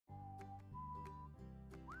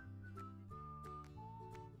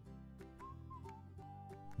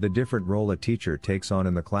The different role a teacher takes on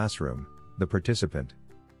in the classroom, the participant.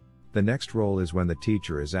 The next role is when the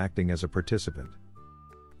teacher is acting as a participant.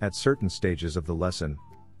 At certain stages of the lesson,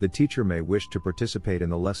 the teacher may wish to participate in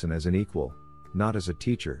the lesson as an equal, not as a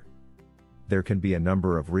teacher. There can be a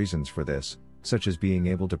number of reasons for this, such as being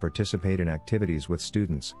able to participate in activities with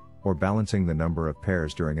students, or balancing the number of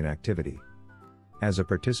pairs during an activity. As a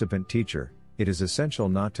participant teacher, it is essential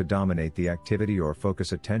not to dominate the activity or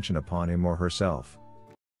focus attention upon him or herself.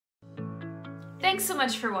 Thanks so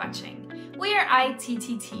much for watching. We are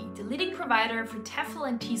ITTT, the leading provider for TEFL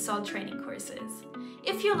and TESOL training courses.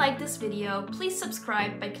 If you like this video, please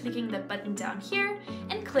subscribe by clicking the button down here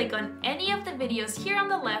and click on any of the videos here on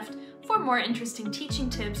the left for more interesting teaching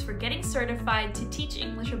tips for getting certified to teach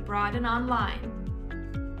English abroad and online.